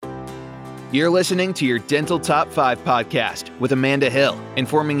You're listening to your Dental Top 5 podcast with Amanda Hill,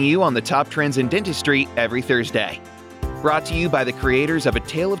 informing you on the top trends in dentistry every Thursday. Brought to you by the creators of A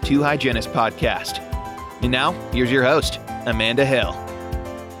Tale of Two Hygienists podcast. And now, here's your host, Amanda Hill.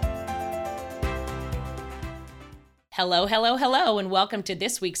 Hello, and welcome to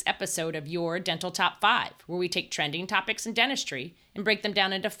this week's episode of your Dental Top 5, where we take trending topics in dentistry and break them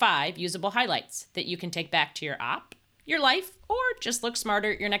down into 5 usable highlights that you can take back to your op, your life, or just look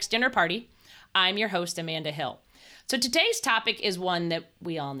smarter at your next dinner party. I'm your host, Amanda Hill. So today's topic is one that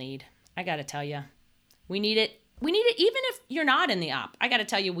we all need. I gotta tell you, we need it. We need it even if you're not in the op. I gotta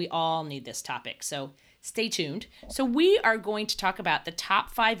tell you, we all need this topic. So stay tuned. So we are going to talk about the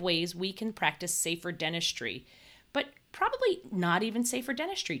top 5 ways we can practice safer dentistry, but probably not even safer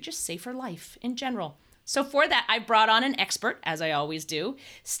dentistry, just safer life in general. So for that, I brought on an expert, as I always do,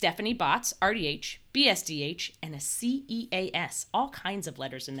 Stephanie Botts, RDH, BSDH, and a CEAS, all kinds of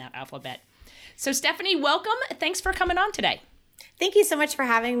letters in that alphabet. So Stephanie, welcome. Thanks for coming on today. Thank you so much for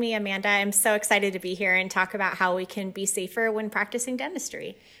having me, Amanda. I'm so excited to be here and talk about how we can be safer when practicing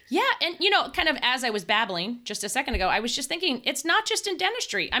dentistry. Yeah, and kind of as I was babbling just a second ago, I was just thinking, it's not just in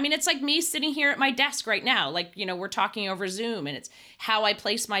dentistry. I mean, it's like me sitting here at my desk right now, like, we're talking over Zoom, and it's how I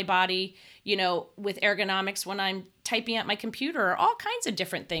place my body, with ergonomics when I'm typing at my computer, or all kinds of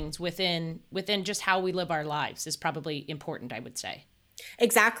different things within just how we live our lives is probably important, I would say.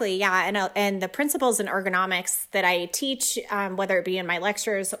 Exactly. Yeah. And the principles in ergonomics that I teach, whether it be in my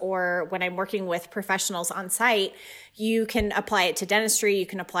lectures or when I'm working with professionals on site, you can apply it to dentistry. You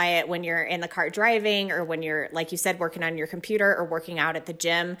can apply it when you're in the car driving, or when you're, like you said, working on your computer or working out at the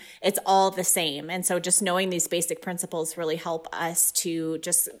gym. It's all the same. And so just knowing these basic principles really help us to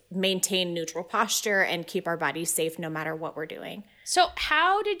just maintain neutral posture and keep our bodies safe no matter what we're doing. So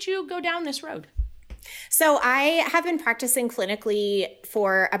how did you go down this road? So I have been practicing clinically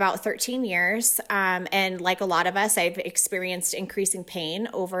for about 13 years. And like a lot of us, I've experienced increasing pain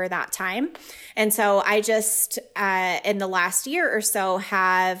over that time. And so I just, in the last year or so,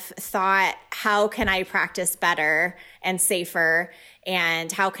 have thought, how can I practice better and safer?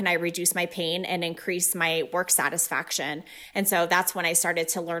 And how can I reduce my pain and increase my work satisfaction? And so that's when I started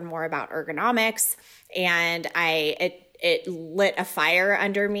to learn more about ergonomics. And it lit a fire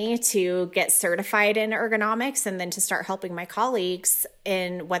under me to get certified in ergonomics, and then to start helping my colleagues,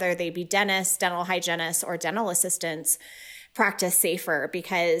 in whether they be dentists, dental hygienists, or dental assistants, practice safer,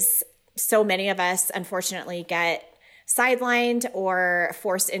 because so many of us unfortunately get sidelined or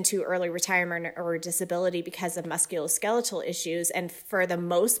forced into early retirement or disability because of musculoskeletal issues. And for the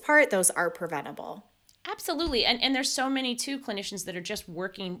most part, those are preventable. Absolutely. And there's so many, too, clinicians that are just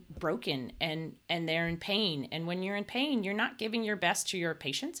working broken and they're in pain. And when you're in pain, you're not giving your best to your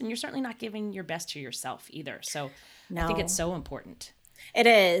patients, and you're certainly not giving your best to yourself either. So no. I think it's so important. It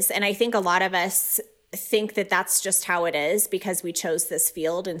is. And I think a lot of us think that that's just how it is because we chose this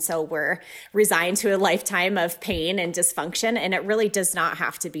field. And so we're resigned to a lifetime of pain and dysfunction. And it really does not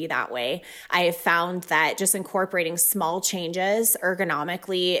have to be that way. I have found that just incorporating small changes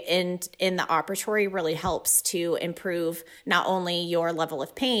ergonomically in the operatory really helps to improve not only your level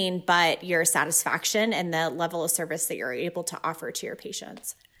of pain, but your satisfaction and the level of service that you're able to offer to your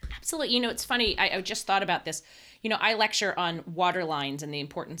patients. Absolutely. It's funny. I just thought about this. I lecture on water lines and the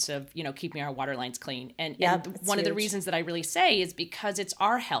importance of, keeping our water lines clean. And one of the reasons that I really say is because it's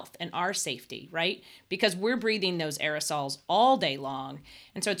our health and our safety, right? Because we're breathing those aerosols all day long.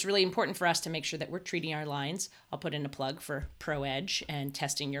 And so it's really important for us to make sure that we're treating our lines. I'll put in a plug for ProEdge and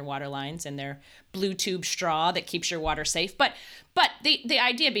testing your water lines and their blue tube straw that keeps your water safe. But the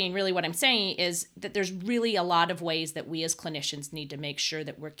idea being, really what I'm saying is that there's really a lot of ways that we as clinicians need to make sure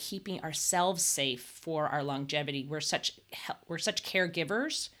that we're keeping ourselves safe for our longevity. We're such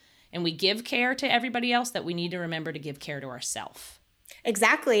caregivers, and we give care to everybody else, that we need to remember to give care to ourselves.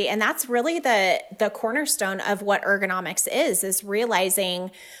 Exactly. And that's really the cornerstone of what ergonomics is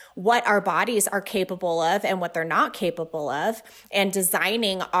realizing what our bodies are capable of and what they're not capable of, and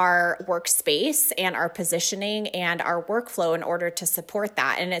designing our workspace and our positioning and our workflow in order to support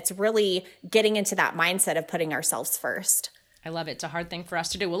that. And it's really getting into that mindset of putting ourselves first. I love it. It's a hard thing for us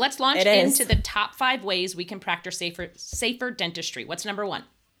to do. Well, let's launch into the top 5 ways we can practice safer dentistry. What's number 1?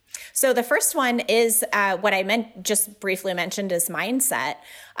 So the first one is what I just briefly mentioned is mindset.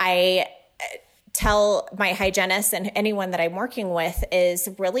 I tell my hygienists and anyone that I'm working with is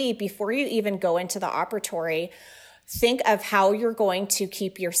really, before you even go into the operatory, think of how you're going to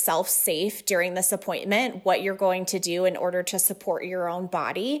keep yourself safe during this appointment, what you're going to do in order to support your own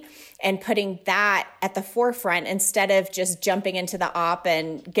body, and putting that at the forefront instead of just jumping into the op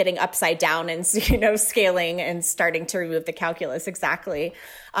and getting upside down and, scaling and starting to remove the calculus. Exactly.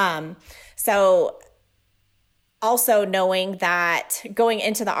 So also knowing that going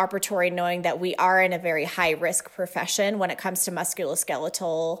into the operatory, knowing that we are in a very high risk profession when it comes to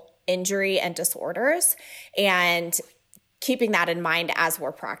musculoskeletal injury and disorders, and keeping that in mind as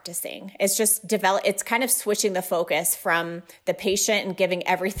we're practicing. It's just it's kind of switching the focus from the patient and giving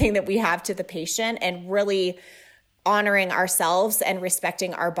everything that we have to the patient and really honoring ourselves and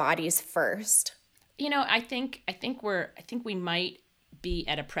respecting our bodies first. I think we might be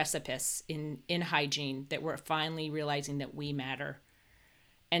at a precipice in hygiene, that we're finally realizing that we matter.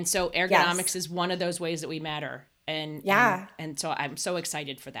 And so ergonomics is one of those ways that we matter. And so I'm so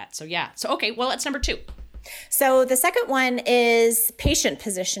excited for that. So okay, well, that's number 2. So the second one is patient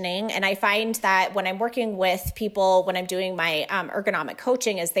positioning. And I find that when I'm working with people, when I'm doing my ergonomic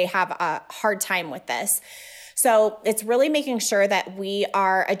coaching, is they have a hard time with this. So it's really making sure that we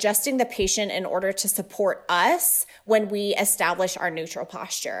are adjusting the patient in order to support us when we establish our neutral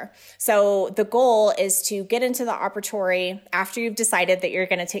posture. So the goal is to get into the operatory after you've decided that you're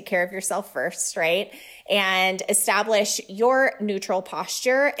going to take care of yourself first, right? And establish your neutral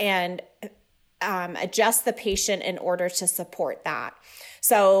posture and adjust the patient in order to support that.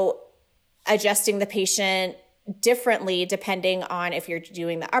 So adjusting the patient differently depending on if you're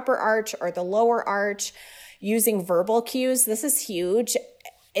doing the upper arch or the lower arch. Using verbal cues, this is huge.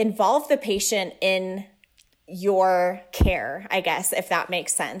 Involve the patient in your care, I guess, if that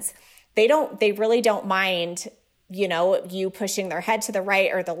makes sense. They really don't mind, you pushing their head to the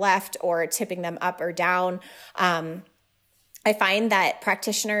right or the left or tipping them up or down. I find that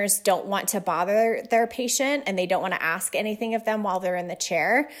practitioners don't want to bother their patient and they don't want to ask anything of them while they're in the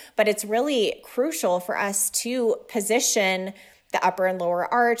chair, but it's really crucial for us to position the upper and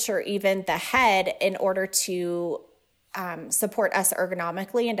lower arch or even the head in order to support us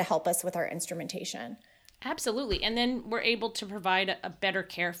ergonomically and to help us with our instrumentation. Absolutely. And then we're able to provide a better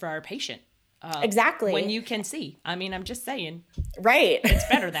care for our patient. Exactly. When you can see. I mean, I'm just saying. Right. It's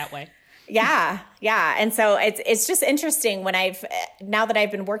better that way. Yeah. And so it's just interesting now that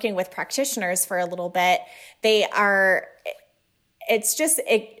I've been working with practitioners for a little bit,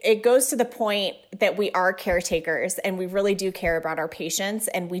 it goes to the point that we are caretakers and we really do care about our patients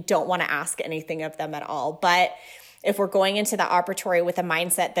and we don't want to ask anything of them at all. But if we're going into the operatory with a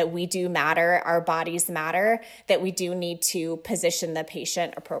mindset that we do matter, our bodies matter, that we do need to position the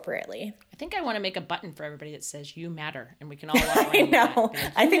patient appropriately. I think I want to make a button for everybody that says you matter, and we can all walk around I know. with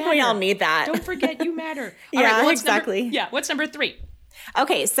that. I think we all need that. Don't forget you matter. All right, well, exactly. What's number 3?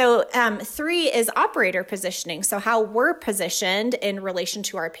 Okay, so 3 is operator positioning. So how we're positioned in relation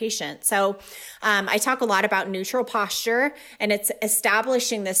to our patient. So I talk a lot about neutral posture, and it's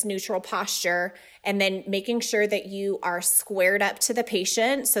establishing this neutral posture and then making sure that you are squared up to the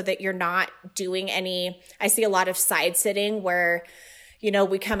patient so that you're not doing I see a lot of side sitting where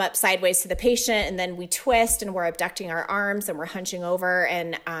we come up sideways to the patient and then we twist and we're abducting our arms and we're hunching over,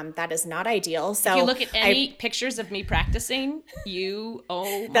 and that is not ideal. So if you look at any pictures of me practicing, that's you.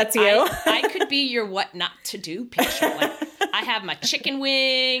 I could be your what not to do picture. Like I have my chicken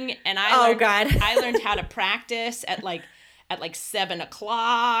wing, and I learned how to practice at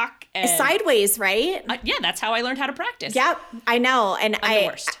 7:00 and sideways, right? Yeah, that's how I learned how to practice. Yep, I know, and I'm the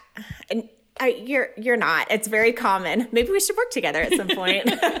worst. You're not. It's very common. Maybe we should work together at some point.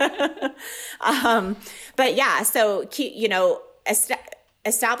 But yeah, so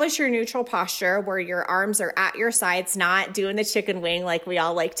establish your neutral posture where your arms are at your sides, not doing the chicken wing like we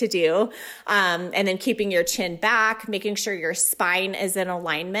all like to do, and then keeping your chin back, making sure your spine is in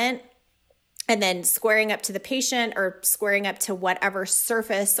alignment. And then squaring up to the patient or squaring up to whatever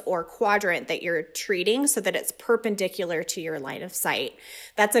surface or quadrant that you're treating so that it's perpendicular to your line of sight.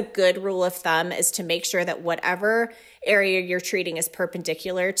 That's a good rule of thumb, is to make sure that whatever area you're treating is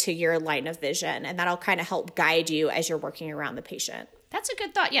perpendicular to your line of vision. And that'll kind of help guide you as you're working around the patient. That's a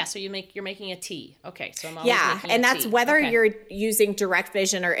good thought. Yeah. So you're making a T. Okay. So I'm always making and a that's T. whether Okay. you're using direct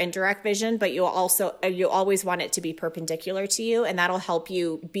vision or indirect vision, but you always want it to be perpendicular to you, and that'll help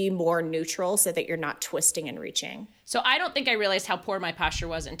you be more neutral so that you're not twisting and reaching. So I don't think I realized how poor my posture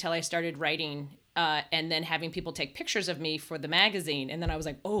was until I started writing and then having people take pictures of me for the magazine. And then I was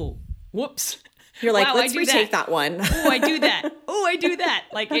like, oh, whoops. You're like, wow, let's retake that one. Oh, I do that. Oh, I do that.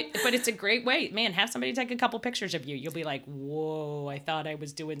 But it's a great way. Man, have somebody take a couple pictures of you. You'll be like, whoa, I thought I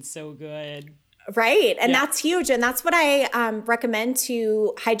was doing so good. Right. And that's huge. And that's what I recommend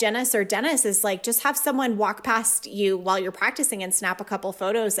to hygienists or dentists is like, just have someone walk past you while you're practicing and snap a couple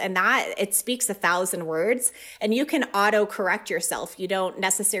photos. And that it speaks 1,000 words, and you can auto correct yourself. You don't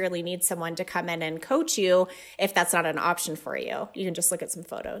necessarily need someone to come in and coach you if that's not an option for you. You can just look at some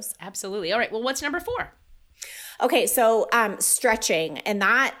photos. Absolutely. All right. Well, what's number 4? Okay, so stretching. And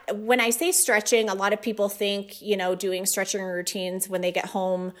that, when I say stretching, a lot of people think, doing stretching routines when they get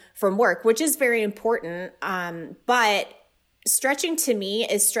home from work, which is very important. But stretching to me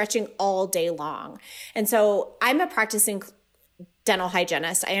is stretching all day long. And so I'm a practicing dental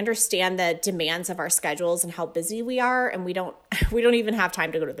hygienist. I understand the demands of our schedules and how busy we are. And we don't even have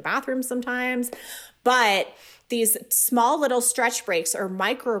time to go to the bathroom sometimes. But these small little stretch breaks or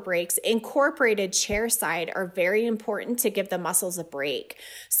micro breaks incorporated chair side are very important to give the muscles a break.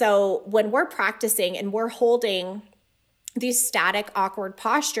 So when we're practicing and we're holding these static, awkward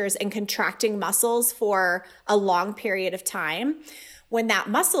postures and contracting muscles for a long period of time, when that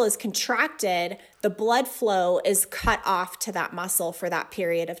muscle is contracted, the blood flow is cut off to that muscle for that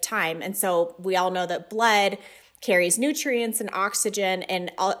period of time. And so we all know that blood carries nutrients and oxygen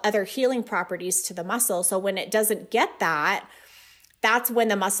and other healing properties to the muscle. So when it doesn't get that, that's when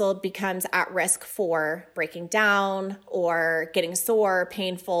the muscle becomes at risk for breaking down or getting sore,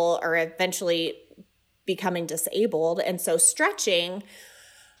 painful, or eventually becoming disabled. And so stretching,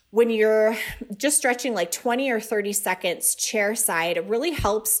 when you're just stretching like 20 or 30 seconds chair side, it really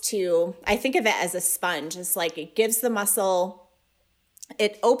helps to, I think of it as a sponge. It's like it gives the muscle,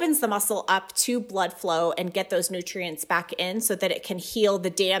 it opens the muscle up to blood flow and get those nutrients back in so that it can heal the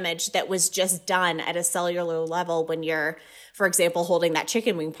damage that was just done at a cellular level when you're, for example, holding that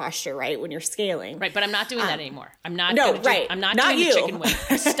chicken wing posture, right? When you're scaling. Right, but I'm not doing that anymore. I'm not No, doing right. I'm not Not doing you. the chicken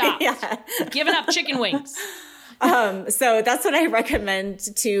wing. Stop. Yeah. I'm giving up chicken wings. So that's what I recommend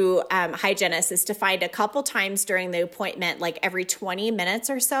to hygienists is to find a couple times during the appointment, like every 20 minutes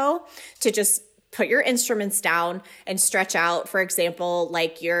or so, to just put your instruments down and stretch out, for example,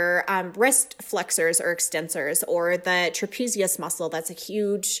 like your wrist flexors or extensors or the trapezius muscle. That's a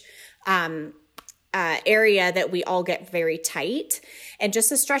huge area that we all get very tight. And just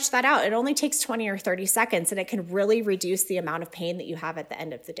to stretch that out, it only takes 20 or 30 seconds, and it can really reduce the amount of pain that you have at the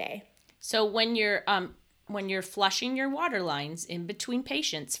end of the day. So when you're flushing your water lines in between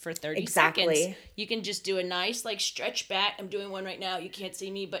patients for 30 Exactly. seconds, you can just do a nice like stretch back. I'm doing one right now. You can't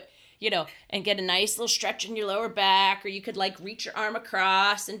see me, but and get a nice little stretch in your lower back, or you could like reach your arm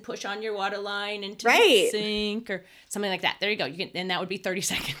across and push on your water line into the sink or something like that. There you go. And that would be 30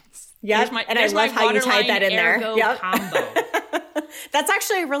 seconds. Yeah, and I love how you tied that in there. Yep. Combo. That's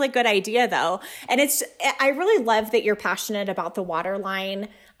actually a really good idea, though. And I really love that you're passionate about the water line.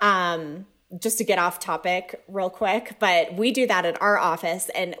 Just to get off topic real quick, but we do that at our office.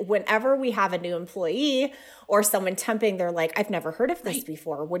 And whenever we have a new employee or someone temping, they're like, I've never heard of this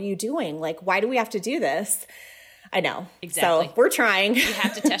before. What are you doing? Like, why do we have to do this? I know. Exactly. So we're trying. You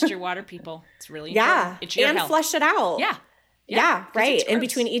have to test your water, people. It's really important. It's your and health. flush it out. Yeah, right. In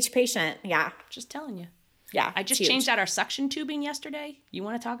between each patient. Yeah. Just telling you. Yeah. I just changed out our suction tubing yesterday. You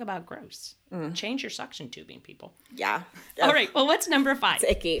want to talk about gross? Change your suction tubing, people. Yeah. All right. Well, what's number 5?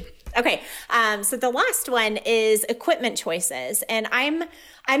 It's icky. Okay. So the last one is equipment choices. And I'm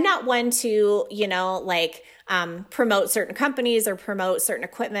not one to, promote certain companies or promote certain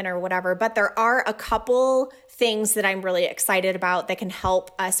equipment or whatever, but there are a couple things that I'm really excited about that can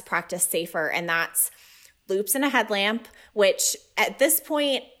help us practice safer. And that's loops and a headlamp, which at this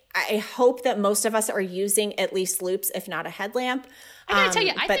point, I hope that most of us are using at least loops, if not a headlamp. I gotta tell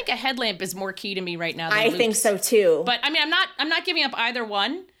you, I think a headlamp is more key to me right now than loops. I think so too. But I mean, I'm not giving up either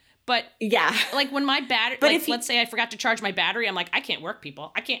one. But yeah, like when my battery, let's say I forgot to charge my battery, I'm like, I can't work,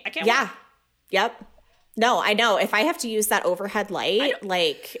 people. I can't. Yeah. Work. Yep. No, I know. If I have to use that overhead light,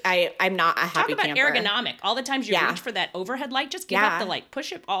 I'm not a happy camper. Talk about ergonomic. All the times you reach for that overhead light, just give up the light.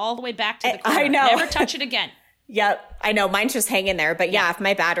 Push it all the way back to the corner. I know. Never touch it again. Yep. I know. Mine's just hanging there. But if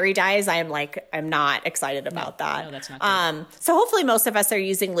my battery dies, I'm not excited about that. No, that's not good. So hopefully most of us are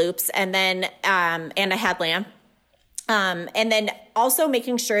using loops and then, and a headlamp. And then also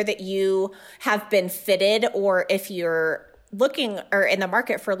making sure that you have been fitted, or if you're looking or in the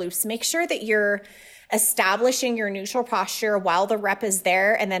market for loops, make sure that you're establishing your neutral posture while the rep is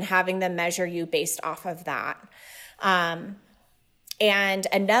there and then having them measure you based off of that. And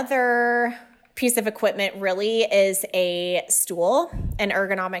another piece of equipment really is a stool, an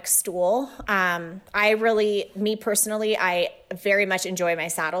ergonomic stool. Me personally, I very much enjoy my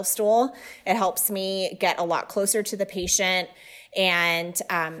saddle stool. It helps me get a lot closer to the patient. and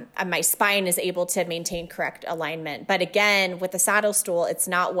my spine is able to maintain correct alignment. But again, with the saddle stool, it's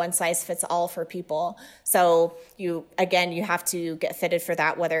not one size fits all for people. So you have to get fitted for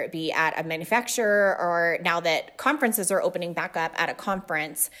that, whether it be at a manufacturer or now that conferences are opening back up at a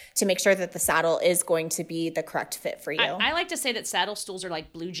conference, to make sure that the saddle is going to be the correct fit for you. I like to say that saddle stools are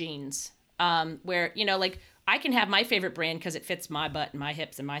like blue jeans, where, like I can have my favorite brand because it fits my butt and my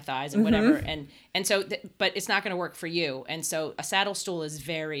hips and my thighs and whatever. And so, but it's not going to work for you. And so a saddle stool is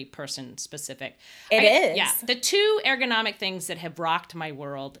very person specific. It is. Yeah. The two ergonomic things that have rocked my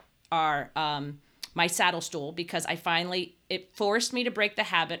world are my saddle stool, because it forced me to break the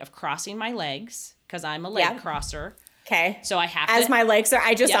habit of crossing my legs, because I'm a leg crosser. Okay. So I have As my legs are,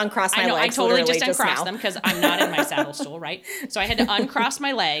 I just uncrossed my legs. I totally just uncrossed them because I'm not in my saddle stool, right? So I had to uncross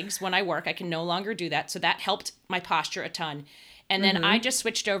my legs when I work. I can no longer do that. So that helped my posture a ton. And then I just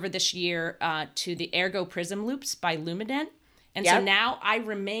switched over this year to the Ergo Prism Loops by Luminent. And so now I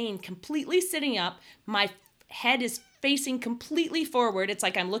remain completely sitting up. My head is facing completely forward. It's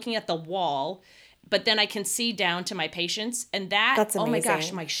like I'm looking at the wall, but then I can see down to my patients. And that's amazing. Oh my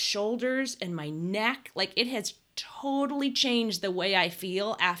gosh, my shoulders and my neck, like it has totally changed the way I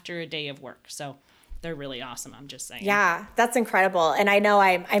feel after a day of work. So they're really awesome. I'm just saying. Yeah, that's incredible. And I know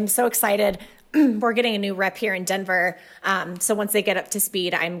I'm so excited. We're getting a new rep here in Denver. So once they get up to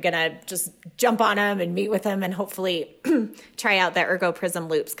speed, I'm going to just jump on them and meet with them and hopefully try out the Ergo Prism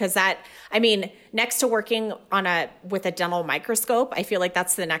Loops. Because next to working with a dental microscope, I feel like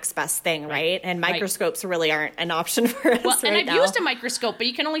that's the next best thing, right? And microscopes really aren't an option for us right now. And I've used a microscope, but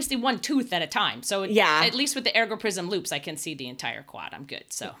you can only see one tooth at a time. So at least with the Ergo Prism Loops, I can see the entire quad. I'm good.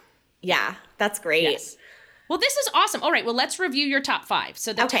 So yeah, that's great. Yes. Well, this is awesome. All right, well, let's review your top 5.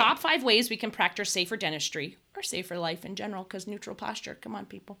 So the top 5 ways we can practice safer dentistry, or safer life in general, because neutral posture. Come on,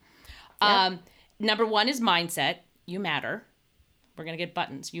 people. Yep. Number 1 is mindset. You matter. We're going to get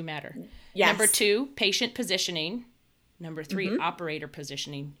buttons. You matter. Yes. Number 2, patient positioning. Number 3, operator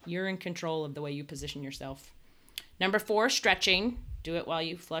positioning. You're in control of the way you position yourself. Number 4, stretching. Do it while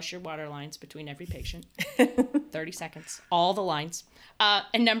you flush your water lines between every patient. 30 seconds. All the lines.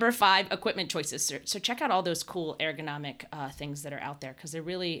 And number 5, equipment choices. So check out all those cool ergonomic things that are out there, because they're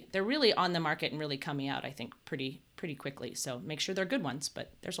really on the market and really coming out, I think, pretty quickly. So make sure they're good ones,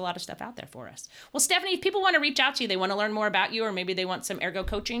 but there's a lot of stuff out there for us. Well, Stephanie, if people want to reach out to you, they want to learn more about you, or maybe they want some ergo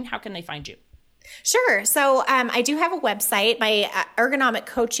coaching, how can they find you? Sure. So I do have a website. My ergonomic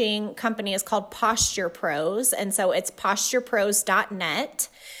coaching company is called Posture Pros. And so it's posturepros.net.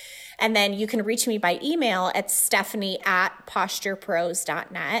 And then you can reach me by email at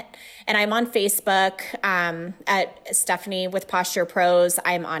stephanie@posturepros.net. And I'm on Facebook at Stephanie with Posture Pros.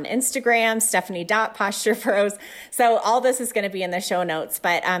 I'm on Instagram, stephanie.posturepros. So all this is going to be in the show notes,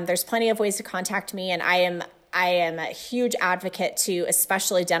 but there's plenty of ways to contact me. And I am a huge advocate to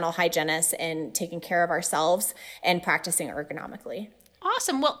especially dental hygienists in taking care of ourselves and practicing ergonomically.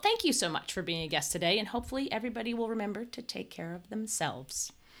 Awesome. Well, thank you so much for being a guest today. And hopefully everybody will remember to take care of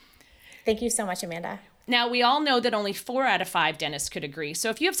themselves. Thank you so much, Amanda. Now, we all know that only 4 out of 5 dentists could agree. So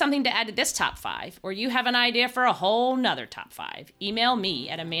if you have something to add to this top 5, or you have an idea for a whole nother top 5, email me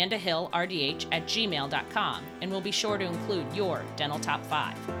at amandahillrdh@gmail.com, and we'll be sure to include your dental top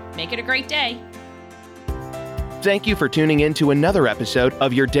 5. Make it a great day. Thank you for tuning in to another episode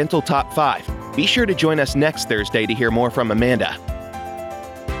of your Dental Top 5. Be sure to join us next Thursday to hear more from Amanda.